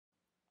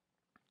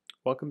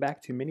Welcome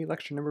back to mini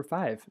lecture number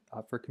 5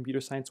 for Computer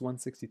Science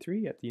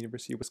 163 at the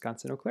University of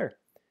Wisconsin-Eau Claire.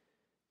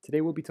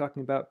 Today we'll be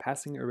talking about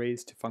passing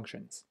arrays to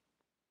functions.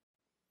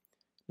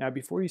 Now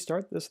before you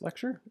start this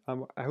lecture,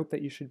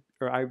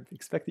 I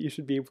expect that you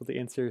should be able to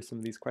answer some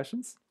of these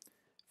questions.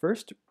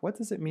 First, what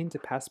does it mean to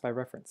pass by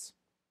reference?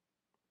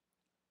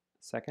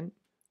 Second,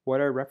 what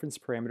are reference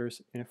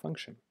parameters in a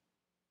function?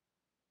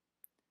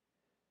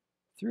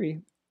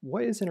 3,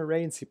 what is an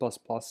array in C++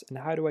 and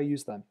how do I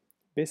use them?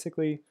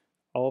 Basically,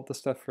 all of the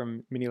stuff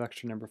from mini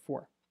lecture number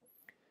 4.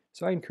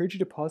 So I encourage you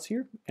to pause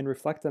here and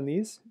reflect on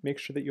these, make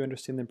sure that you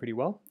understand them pretty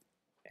well,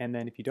 and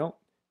then if you don't,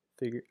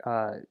 see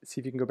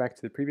if you can go back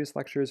to the previous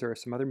lectures or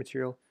some other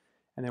material,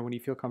 and then when you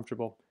feel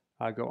comfortable,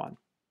 go on.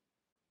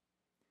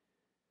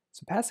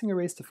 So passing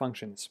arrays to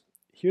functions.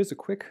 Here's a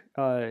quick,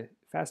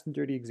 fast and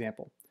dirty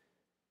example.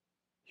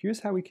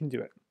 Here's how we can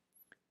do it.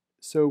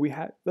 So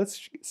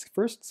let's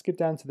first skip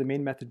down to the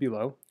main method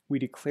below. We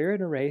declare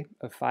an array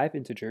of 5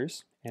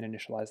 integers and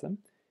initialize them.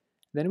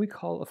 Then we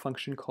call a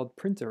function called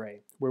printArray,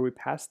 where we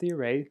pass the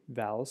array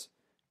vals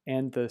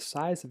and the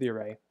size of the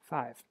array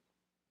 5.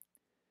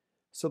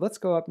 So let's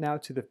go up now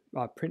to the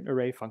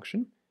printArray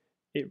function.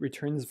 It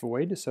returns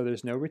void, so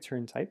there's no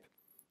return type.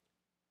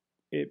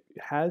 It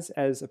has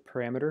as a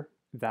parameter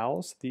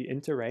vals, the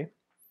int array.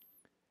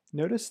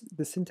 Notice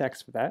the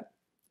syntax for that.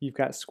 You've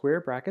got square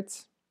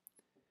brackets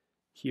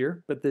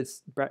here, but the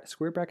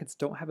square brackets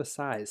don't have a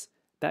size.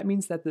 That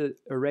means that the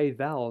array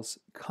vals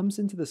comes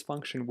into this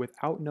function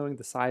without knowing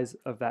the size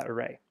of that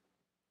array.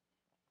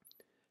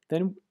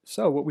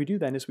 So what we do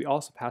then is we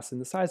also pass in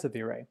the size of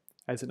the array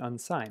as an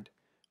unsigned.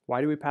 Why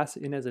do we pass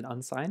it in as an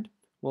unsigned?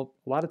 Well,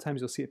 a lot of times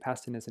you'll see it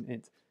passed in as an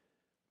int.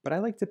 But I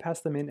like to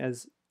pass them in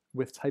as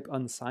with type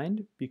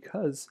unsigned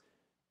because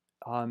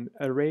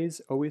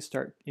arrays always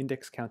start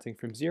index counting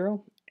from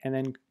 0 and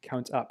then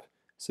count up.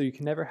 So you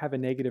can never have a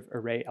negative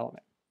array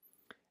element.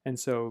 And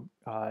so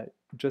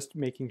just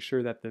making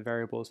sure that the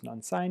variable is an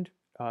unsigned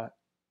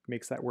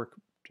makes that work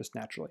just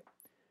naturally.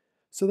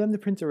 So then the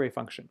printArray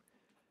function.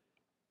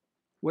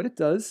 What it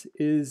does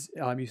is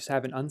you just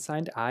have an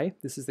unsigned I.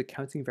 This is the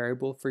counting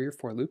variable for your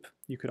for loop.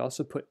 You could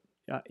also put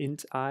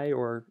int I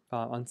or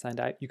unsigned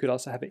I. You could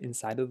also have it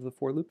inside of the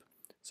for loop.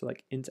 So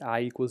like int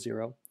I equals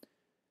 0.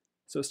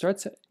 So it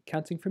starts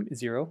counting from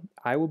 0.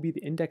 I will be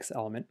the index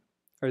element,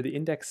 or the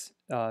index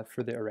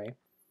for the array.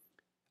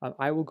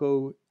 I will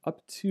go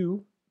up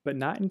to, but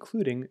not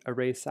including,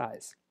 array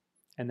size,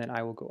 and then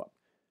I will go up.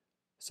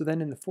 So then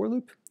in the for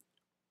loop,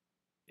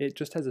 it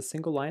just has a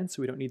single line,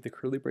 so we don't need the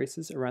curly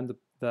braces around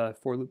the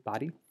for loop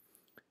body.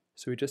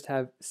 So we just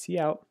have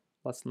cout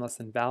less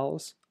than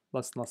vals,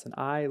 less than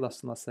I,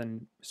 less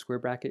than square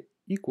bracket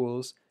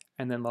equals,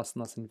 and then less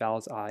than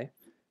vals I,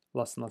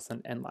 less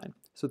than end line.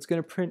 So it's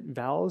going to print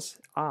vals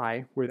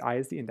I, where I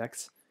is the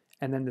index,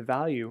 and then the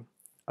value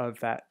of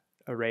that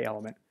array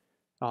element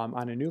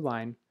on a new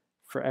line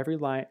for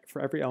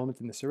every element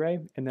in this array,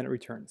 and then it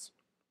returns.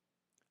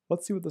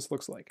 Let's see what this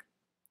looks like.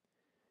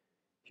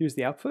 Here's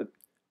the output.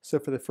 So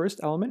for the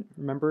first element,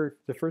 remember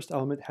the first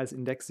element has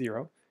index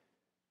 0.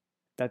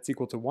 That's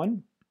equal to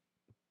 1.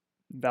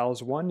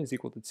 Vals 1 is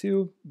equal to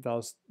 2.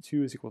 Vals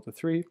 2 is equal to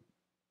 3,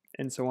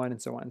 and so on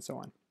and so on and so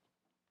on.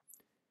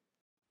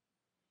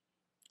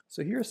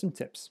 So here are some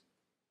tips.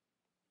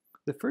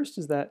 The first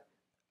is that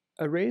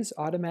arrays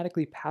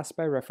automatically pass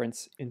by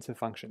reference into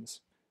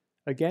functions.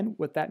 Again,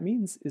 what that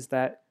means is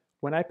that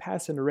when I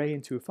pass an array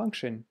into a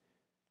function,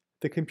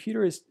 the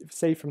computer is,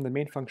 say from the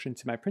main function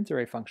to my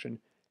printArray function,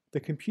 the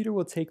computer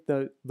will take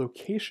the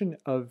location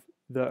of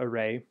the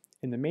array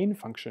in the main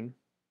function,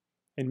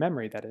 in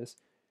memory that is,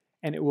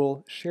 and it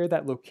will share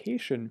that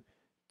location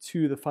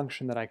to the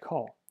function that I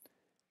call.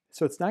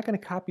 So it's not going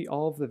to copy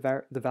all of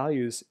the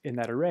values in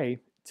that array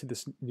to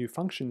this new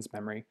function's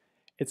memory.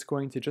 It's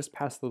going to just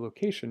pass the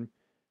location,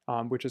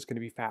 which is going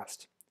to be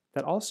fast.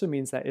 That also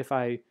means that if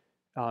I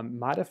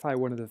modify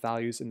one of the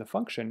values in the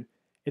function,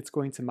 it's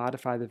going to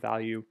modify the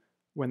value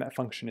when that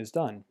function is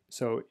done.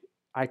 So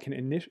I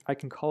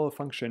can call a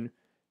function,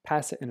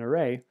 pass it an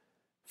array,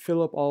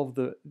 fill up all of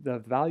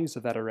the values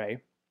of that array,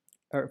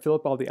 or fill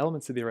up all the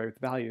elements of the array with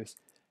values,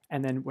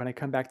 and then when I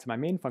come back to my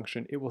main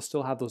function, it will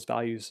still have those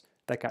values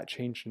that got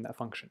changed in that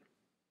function.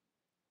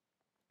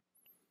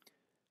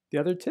 The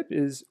other tip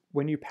is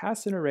when you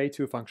pass an array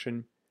to a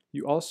function,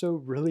 you also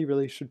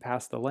really should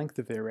pass the length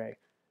of the array.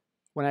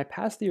 When I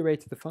pass the array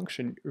to the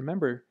function,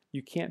 remember,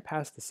 you can't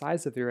pass the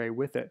size of the array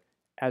with it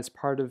as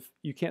part of,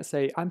 you can't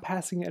say, I'm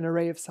passing an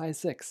array of size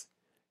 6.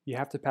 You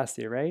have to pass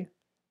the array,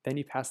 then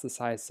you pass the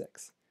size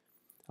 6.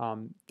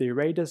 The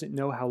array doesn't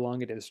know how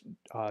long it is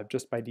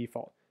just by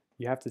default.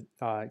 You have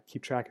to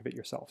keep track of it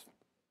yourself.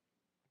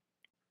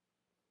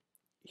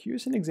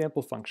 Here's an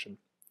example function.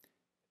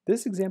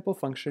 This example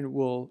function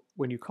will,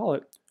 when you call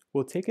it,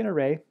 will take an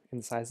array in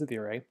the size of the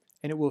array,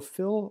 and it will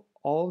fill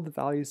all of the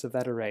values of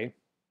that array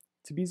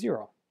to be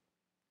 0.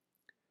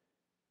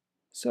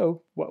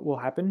 So what will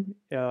happen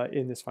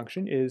in this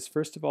function is,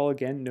 first of all,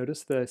 again,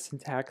 notice the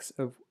syntax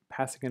of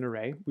passing an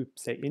array. We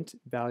say int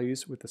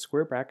values with the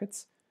square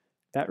brackets,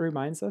 That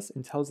reminds us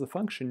and tells the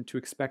function to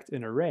expect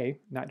an array,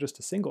 not just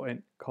a single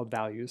int called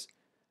values,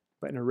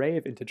 but an array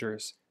of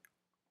integers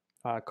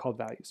called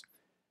values.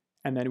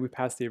 And then we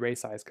pass the array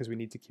size because we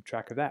need to keep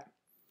track of that.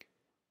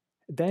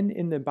 Then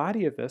in the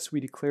body of this, we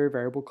declare a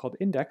variable called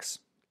index.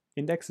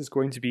 Index is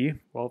going to be,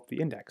 well, the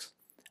index.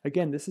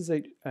 Again, this is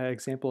an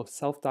example of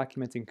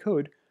self-documenting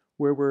code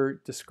where we're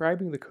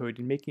describing the code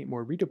and making it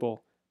more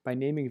readable by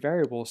naming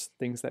variables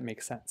things that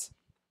make sense.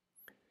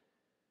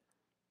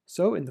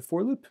 So in the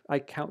for loop, I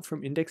count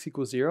from index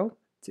equals 0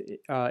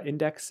 to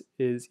index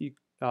is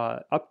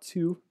up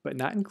to, but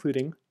not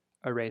including,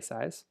 array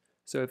size.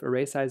 So if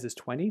array size is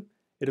 20,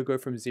 it'll go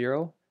from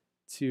 0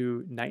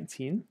 to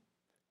 19.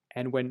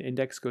 And when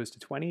index goes to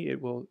 20,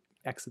 it will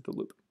exit the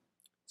loop.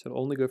 So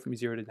it'll only go from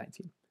 0 to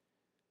 19.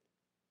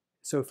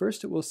 So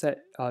first it will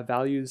set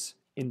values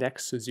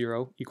index, so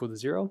 0 equal to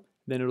 0.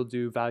 Then it'll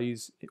do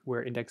values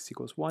where index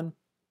equals 1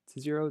 to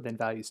 0, then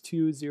values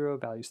 2 is 0,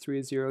 values 3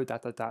 is 0,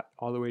 dot, dot, dot,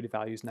 all the way to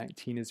values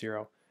 19 is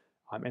 0.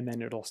 And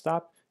then it'll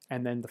stop,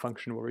 and then the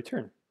function will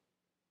return.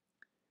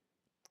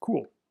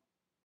 Cool.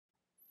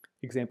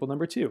 Example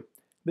number 2.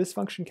 This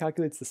function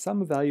calculates the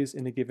sum of values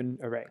in a given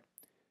array.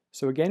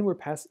 So again,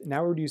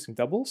 now we're using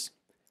doubles,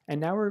 and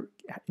now we're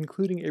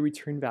including a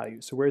return value.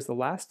 So whereas the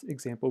last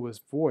example was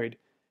void,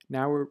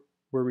 now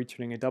we're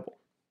returning a double,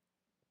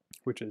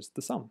 which is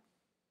the sum.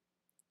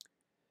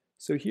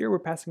 So here we're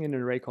passing in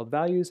an array called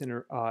values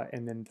and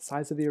then the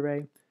size of the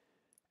array.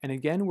 And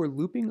again, we're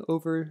looping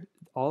over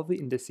all of the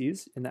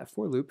indices in that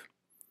for loop.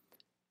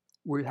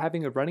 We're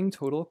having a running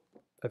total,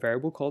 a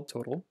variable called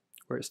total,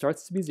 where it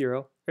starts at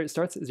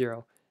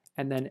 0,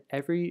 and then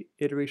every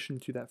iteration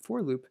through that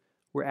for loop,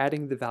 we're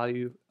adding the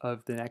value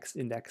of the next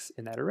index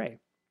in that array.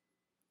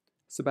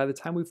 So by the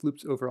time we've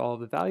looped over all of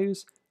the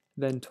values,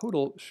 then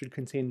total should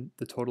contain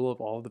the total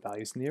of all of the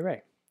values in the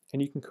array.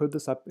 And you can code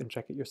this up and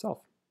check it yourself.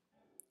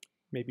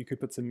 Maybe you could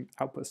put some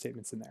output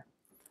statements in there.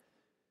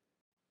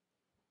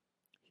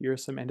 Here are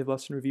some end of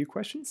lesson review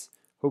questions.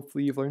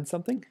 Hopefully you've learned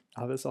something.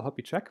 This will help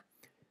you check.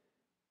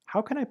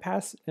 How can I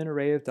pass an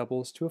array of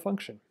doubles to a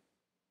function?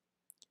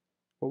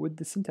 What would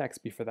the syntax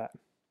be for that?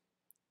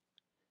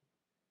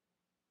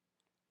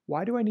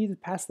 Why do I need to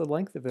pass the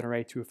length of an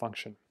array to a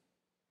function?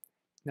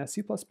 Now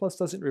C++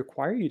 doesn't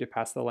require you to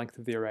pass the length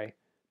of the array,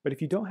 but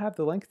if you don't have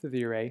the length of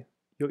the array,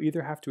 you'll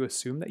either have to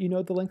assume that you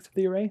know the length of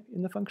the array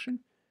in the function,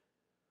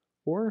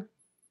 or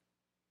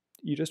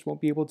you just won't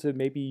be able to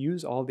maybe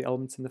use all the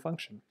elements in the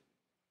function.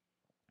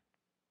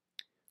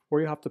 Or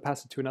you'll have to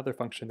pass it to another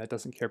function that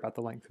doesn't care about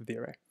the length of the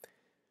array.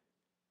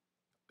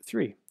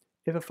 3.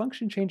 If a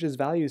function changes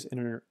values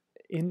in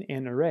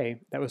an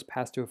array that was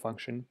passed to a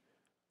function,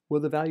 will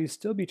the values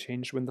still be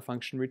changed when the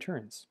function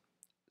returns?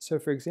 So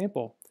for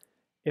example,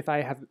 if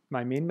I have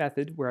my main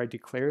method where I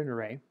declare an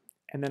array,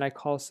 and then I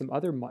call some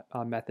other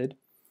method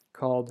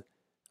called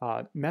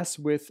mess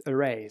with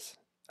array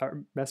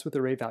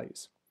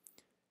values.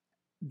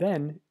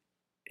 Then,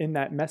 in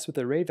that mess with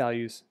array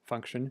values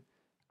function,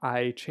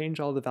 I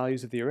change all the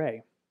values of the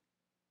array.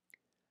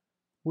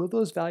 Will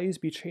those values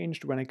be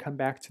changed when I come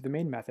back to the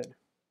main method?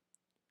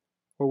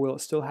 Or will it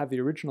still have the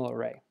original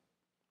array?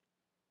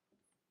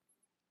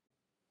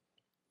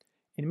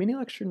 In mini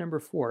lecture number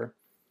 4,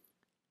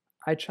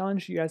 I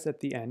challenged you guys at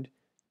the end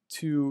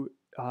to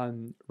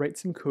write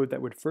some code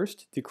that would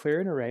first declare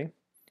an array,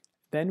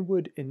 then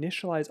would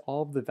initialize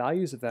all of the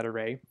values of that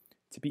array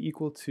to be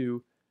equal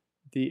to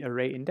the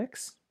array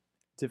index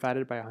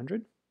divided by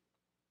 100.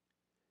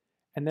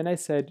 And then I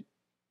said,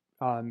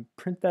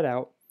 print that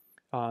out,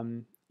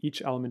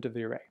 each element of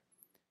the array.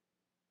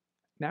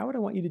 Now what I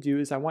want you to do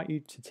is I want you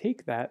to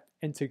take that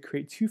and to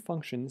create two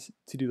functions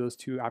to do those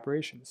two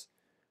operations.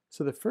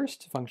 So the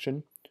first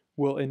function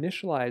will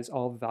initialize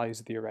all the values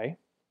of the array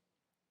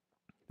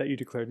that you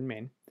declared in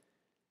main.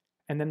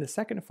 And then the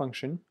second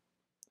function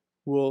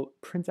will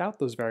print out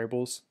those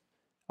variables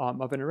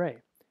of an array.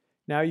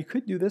 Now you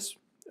could do this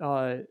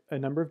a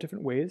number of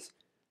different ways,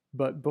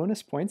 but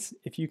bonus points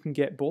if you can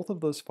get both of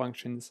those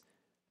functions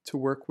to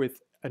work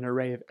with an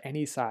array of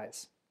any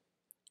size.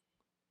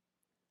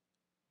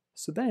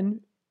 So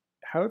then,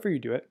 however you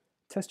do it,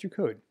 test your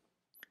code.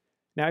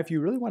 Now if you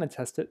really want to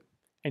test it,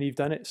 and you've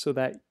done it so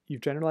that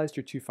you've generalized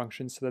your two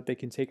functions so that they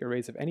can take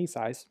arrays of any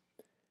size,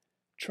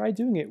 try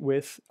doing it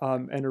with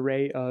an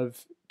array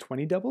of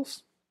 20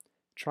 doubles,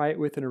 try it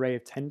with an array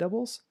of 10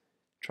 doubles,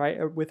 try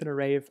it with an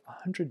array of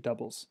 100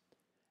 doubles,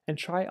 and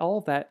try all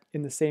of that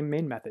in the same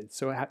main method.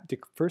 So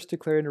first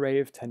declare an array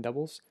of 10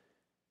 doubles,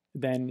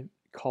 then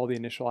call the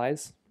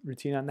initialize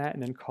routine on that,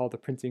 and then call the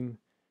printing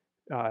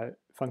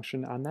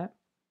function on that.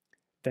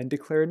 Then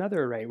declare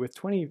another array with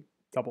 20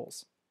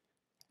 doubles,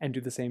 and do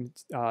the same,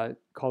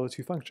 call the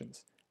two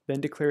functions.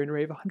 Then declare an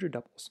array of 100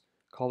 doubles,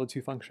 call the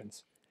two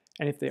functions.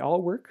 And if they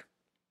all work,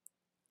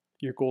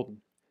 you're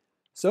golden.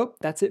 So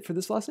that's it for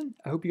this lesson.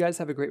 I hope you guys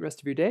have a great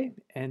rest of your day,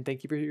 and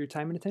thank you for your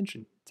time and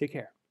attention. Take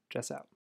care. Jess out.